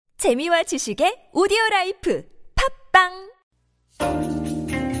재미와 지식의 오디오라이프 팝빵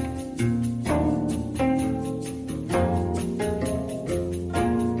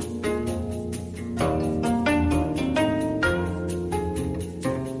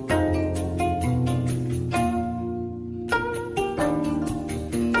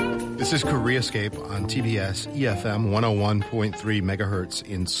This is Koreascape on TBS EFM 101.3 megahertz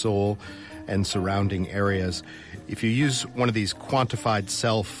in Seoul and surrounding areas. If you use one of these quantified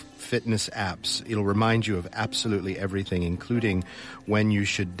self-fitness apps, it'll remind you of absolutely everything, including when you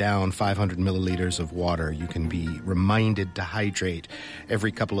should down 500 milliliters of water. You can be reminded to hydrate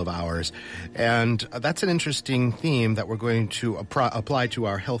every couple of hours. And that's an interesting theme that we're going to apply to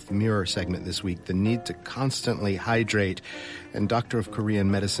our Health Mirror segment this week, the need to constantly hydrate. And Doctor of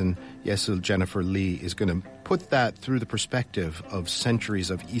Korean Medicine, Yeseul Lee, is going to put that through the perspective of centuries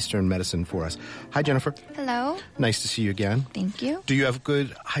of Eastern medicine for us. Hi, Jennifer. Hello. Nice to see you again. Thank you. Do you have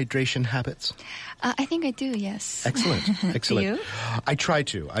good hydration habits? I think I do, yes. Excellent. Excellent. Do you? I try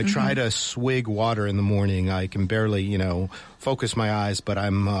to. I try to swig water in the morning. I can barely, focus my eyes, but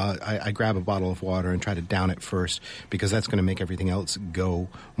I grab a bottle of water and try to down it first because that's going to make everything else go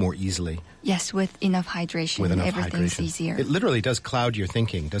more easily. Yes, with enough hydration, everything's easier. It literally does cloud your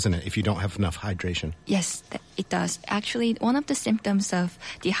thinking, doesn't it, if you don't have enough hydration? Yes, it does. Actually, one of the symptoms of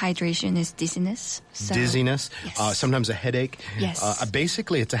dehydration is dizziness. Dizziness, yes. Sometimes a headache. Yes.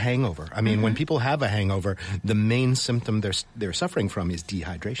 Basically, it's a hangover. I mean, when people have a hangover, the main symptom they're suffering from is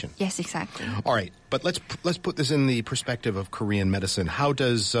dehydration. Yes, exactly. All right, but let's put this in the perspective of Korean medicine. How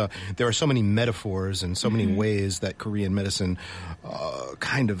does there are so many metaphors and so many ways that Korean medicine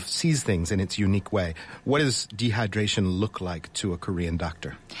kind of sees things in its unique way. What does dehydration look like to a Korean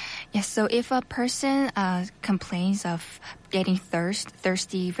doctor? Yes, so if a person complains of getting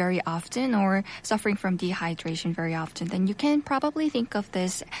thirsty very often or suffering from dehydration very often, then you can probably think of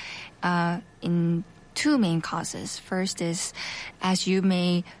this in two main causes. First is, as you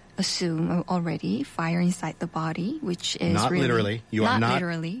may assume already, fire inside the body, which is not really... literally. You are not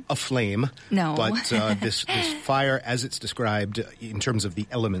literally. A flame. No. But this fire, as it's described in terms of the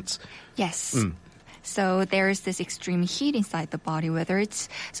elements. Yes. So there is this extreme heat inside the body, whether it's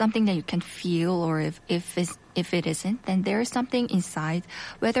something that you can feel or if it isn't, then there is something inside,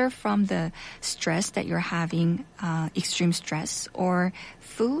 whether from the stress that you're having, extreme stress, or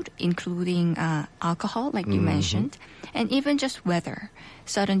food, including alcohol, like you mentioned, and even just weather,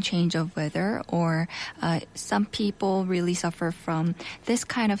 sudden change of weather, or some people really suffer from this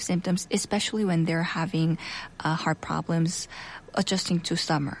kind of symptoms, especially when they're having heart problems adjusting to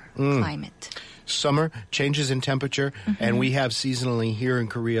summer climate. Summer, changes in temperature, and we have seasonally here in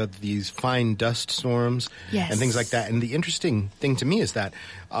Korea these fine dust storms and things like that. And the interesting thing to me is that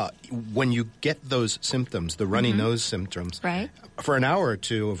when you get those symptoms, the runny nose symptoms, right, for an hour or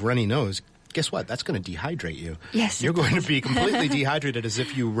two of runny nose, guess what? That's going to dehydrate you. Yes. You're going to be completely dehydrated as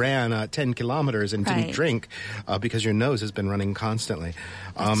if you ran 10 kilometers and didn't drink because your nose has been running constantly.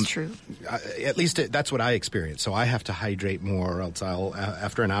 That's true. At least that's what I experience. So I have to hydrate more or else I'll,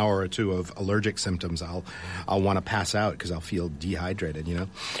 after an hour or two of allergic symptoms, I'll want to pass out because I'll feel dehydrated,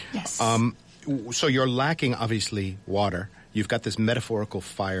 Yes. So you're lacking, obviously, water. You've got this metaphorical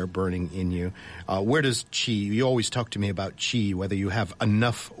fire burning in you. Where does qi? You always talk to me about qi, whether you have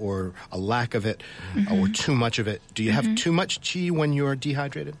enough or a lack of it or too much of it. Do you have too much qi when you're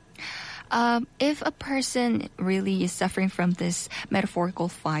dehydrated? If a person really is suffering from this metaphorical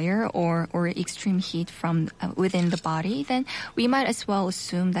fire or extreme heat from within the body, then we might as well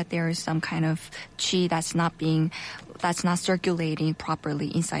assume that there is some kind of qi that's not circulating properly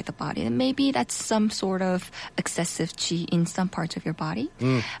inside the body. And maybe that's some sort of excessive qi in some parts of your body.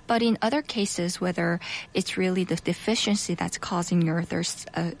 But in other cases, whether it's really the deficiency that's causing your thirst,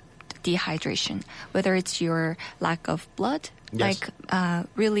 dehydration, whether it's your lack of blood, like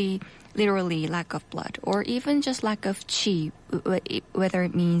really literally lack of blood, or even just lack of qi, whether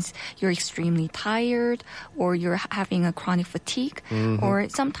it means you're extremely tired or you're having a chronic fatigue, or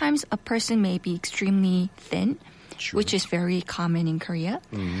sometimes a person may be extremely thin, which is very common in Korea.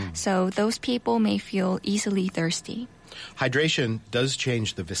 So those people may feel easily thirsty. Hydration does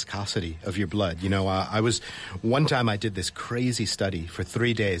change the viscosity of your blood. One time I did this crazy study for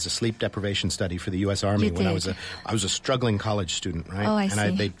 3 days, a sleep deprivation study for the U.S. Army when I was a struggling college student, right? Oh, I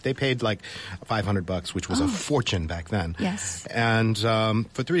see. They paid like $500, which was a fortune back then. Yes. And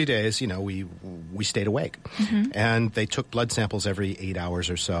for 3 days, we stayed awake, and they took blood samples every 8 hours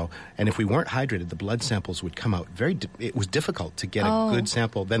or so. And if we weren't hydrated, the blood samples would come out it was difficult to get a good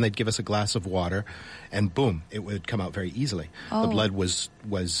sample. Then they'd give us a glass of water, and boom, it would come out very easily. The blood was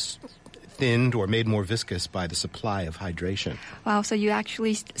thinned or made more viscous by the supply of hydration. Wow, so you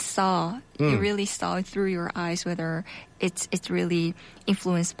actually saw, you really saw it through your eyes whether it's really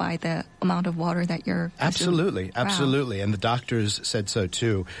influenced by the amount of water that you're consuming. Absolutely. And the doctors said so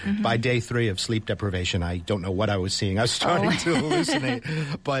too. By day 3 of sleep deprivation, I don't know what I was seeing. I was starting to hallucinate.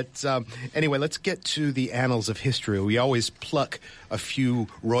 But anyway, let's get to the annals of history. We always pluck a few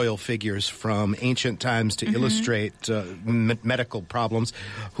royal figures from ancient times to illustrate medical problems.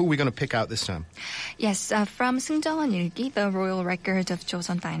 Who are we going to pick out this time? Yes, from 승정원 일기, the royal record of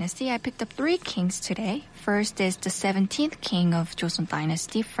Joseon Dynasty, I picked up 3 kings today. First is the 17th king of Joseon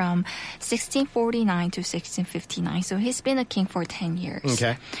Dynasty from 1649 to 1659. So he's been a king for 10 years.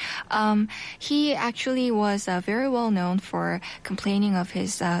 Okay. He actually was very well known for complaining of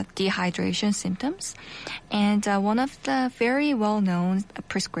his dehydration symptoms. And one of the very well-known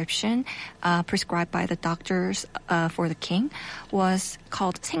prescription prescribed by the doctors for the king was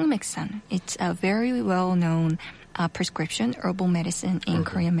called 생맥산. It's a very well-known prescription, herbal medicine in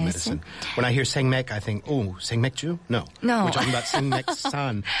Korean medicine. When I hear 생맥, I think, oh, 생맥주? No. No. We're talking about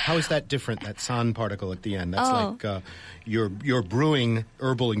생맥산. How is that different, that san particle at the end? That's like you're brewing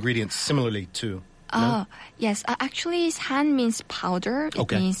herbal ingredients similarly to... No? Yes. Actually, san means powder.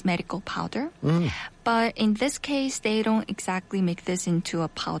 It means medical powder. But in this case, they don't exactly make this into a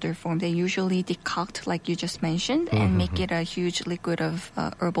powder form. They usually decoct, like you just mentioned, and make it a huge liquid of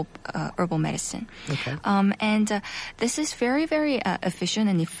herbal medicine. Okay. And this is very, very efficient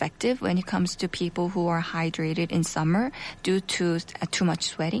and effective when it comes to people who are hydrated in summer due to too much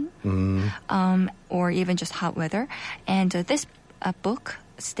sweating or even just hot weather. And this book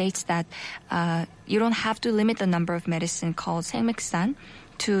states that you don't have to limit the number of medicine called 생맥산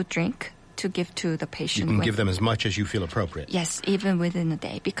to drink, to give to the patient. You can give them as much as you feel appropriate. Yes, even within a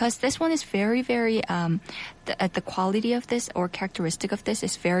day. Because this one is very, very, the quality of this or characteristic of this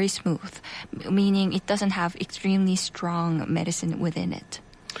is very smooth, meaning it doesn't have extremely strong medicine within it.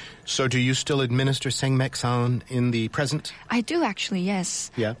 So do you still administer 생맥산 in the present? I do actually,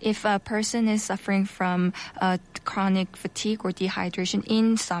 yes. Yeah. If a person is suffering from chronic fatigue or dehydration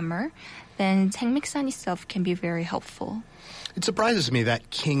in summer, then 생맥산 itself can be very helpful. It surprises me that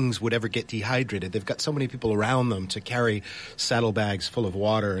kings would ever get dehydrated. They've got so many people around them to carry saddlebags full of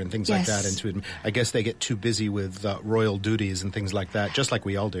water and things like that. And I guess they get too busy with royal duties and things like that, just like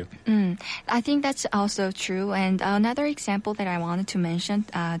we all do. I think that's also true. And another example that I wanted to mention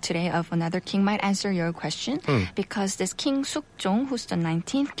today of another king might answer your question, because this King Sukjong, who's the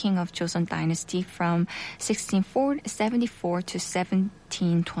 19th king of Joseon Dynasty from 1674 to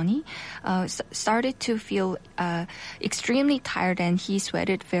 1720, started to feel extremely tired and he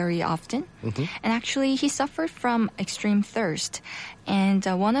sweated very often. And actually, he suffered from extreme thirst. And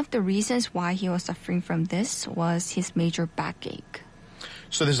one of the reasons why he was suffering from this was his major backache.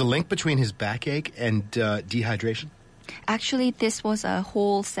 So there's a link between his backache and dehydration? Actually, this was a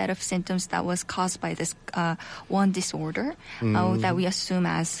whole set of symptoms that was caused by this one disorder that we assume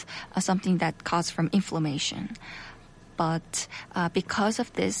as something that caused from inflammation. But because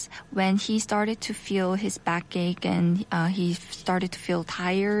of this, when he started to feel his backache and he started to feel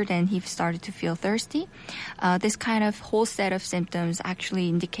tired and he started to feel thirsty, this kind of whole set of symptoms actually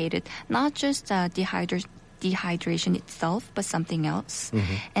indicated not just dehydration itself, but something else.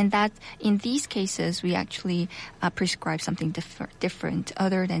 And that in these cases, we actually prescribe something different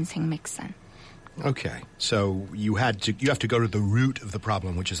other than 생맥산. Okay, so you have to go to the root of the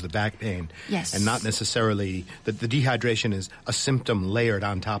problem, which is the back pain. Yes. And not necessarily the dehydration is a symptom layered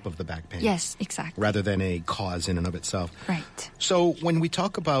on top of the back pain. Yes, exactly. Rather than a cause in and of itself. Right. So when we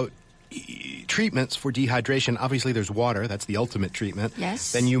talk about treatments for dehydration, obviously there's water. That's the ultimate treatment.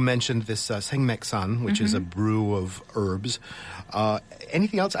 Yes. Then you mentioned this 생맥산, which is a brew of herbs.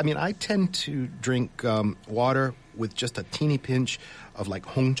 Anything else? I mean, I tend to drink water with just a teeny pinch of like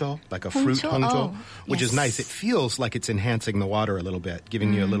hongjo, like a fruit hongjo, which is nice. It feels like it's enhancing the water a little bit,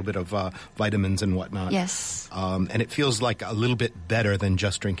 giving you a little bit of vitamins and whatnot. Yes. And it feels like a little bit better than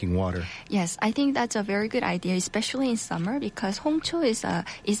just drinking water. Yes, I think that's a very good idea, especially in summer, because hongcho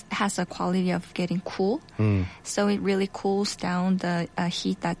has a quality of getting cool. So it really cools down the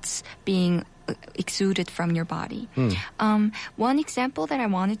heat that's being exuded from your body. One example that I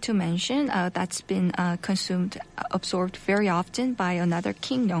wanted to mention that's been absorbed very often by another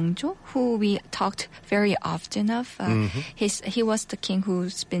King Yeongjo, who we talked very often of. He was the king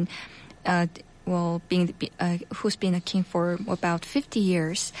who's been who's been a king for about 50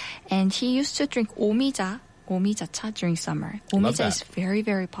 years, and he used to drink 오미자 오미자차 during summer. Love 오미자 that. is very,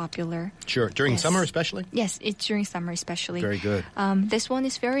 very popular. Sure. During Yes. summer especially? Yes, it's during summer especially. Very good. This one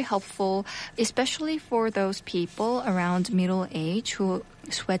is very helpful, especially for those people around middle age who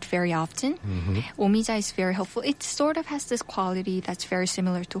sweat very often. 오미자 is very helpful. It sort of has this quality that's very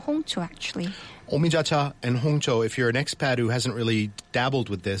similar to 홍초, actually. Omijacha and hongcho, if you're an expat who hasn't really dabbled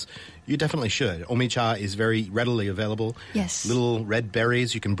with this, you definitely should. Omicha is very readily available. Yes. Little red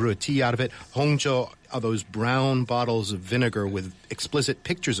berries, you can brew a tea out of it. Hongcho are those brown bottles of vinegar with explicit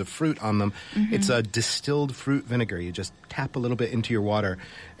pictures of fruit on them. It's a distilled fruit vinegar. You just tap a little bit into your water,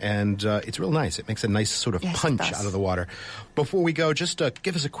 and it's real nice. It makes a nice sort of Yes, it punch does. out of the water. Before we go, just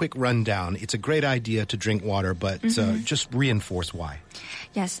give us a quick rundown. It's a great idea to drink water, but just reinforce why.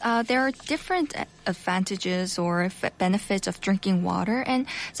 Yes, there are different advantages or benefits of drinking water, and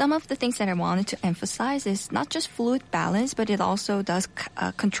some of the things that I wanted to emphasize is not just fluid balance, but it also does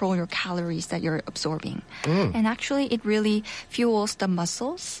control your calories that you're absorbing. And actually, it really fuels the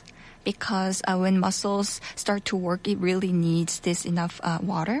muscles because when muscles start to work, it really needs this enough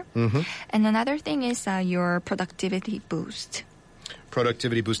water. And another thing is your productivity boost.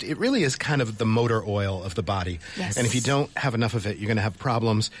 Productivity boost. It really is kind of the motor oil of the body. Yes. And if you don't have enough of it, you're going to have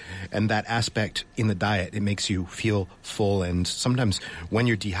problems. And that aspect in the diet, it makes you feel full. And sometimes when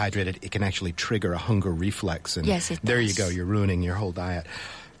you're dehydrated, it can actually trigger a hunger reflex. And Yes, it there you does. go. You're ruining your whole diet.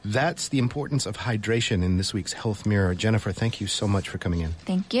 That's the importance of hydration in this week's Health Mirror. Jennifer, thank you so much for coming in.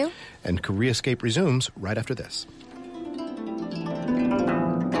 Thank you. And Koreascape resumes right after this.